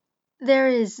There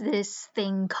is this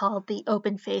thing called the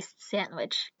open-faced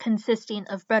sandwich, consisting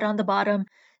of bread on the bottom,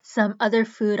 some other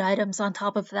food items on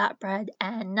top of that bread,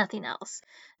 and nothing else.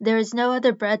 There is no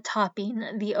other bread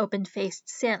topping the open-faced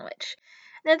sandwich.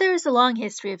 Now, there is a long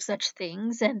history of such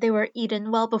things, and they were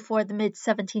eaten well before the mid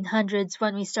 1700s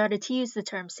when we started to use the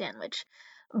term sandwich.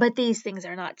 But these things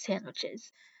are not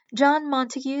sandwiches. John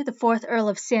Montagu, the fourth Earl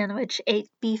of Sandwich, ate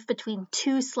beef between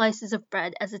two slices of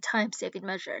bread as a time-saving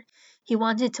measure. He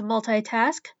wanted to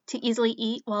multitask, to easily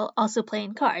eat while also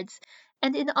playing cards,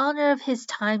 and in honor of his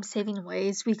time-saving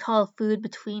ways, we call food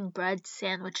between bread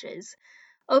sandwiches.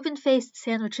 Open-faced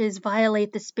sandwiches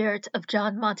violate the spirit of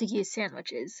John Montagu's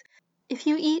sandwiches. If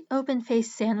you eat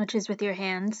open-faced sandwiches with your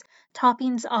hands,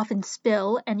 toppings often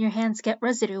spill and your hands get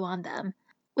residue on them.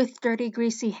 With dirty,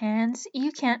 greasy hands,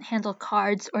 you can't handle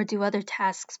cards or do other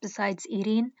tasks besides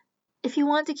eating. If you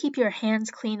want to keep your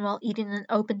hands clean while eating an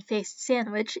open-faced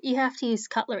sandwich, you have to use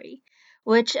cutlery,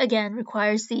 which again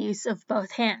requires the use of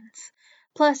both hands.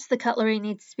 Plus, the cutlery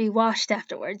needs to be washed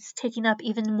afterwards, taking up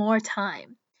even more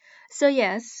time. So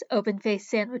yes, open-faced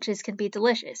sandwiches can be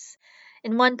delicious.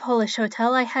 In one Polish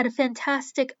hotel, I had a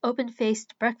fantastic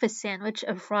open-faced breakfast sandwich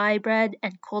of rye bread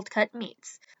and cold-cut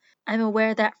meats. I'm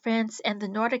aware that France and the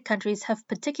Nordic countries have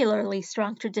particularly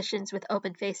strong traditions with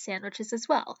open-faced sandwiches as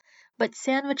well, but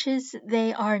sandwiches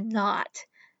they are not.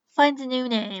 Find a new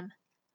name.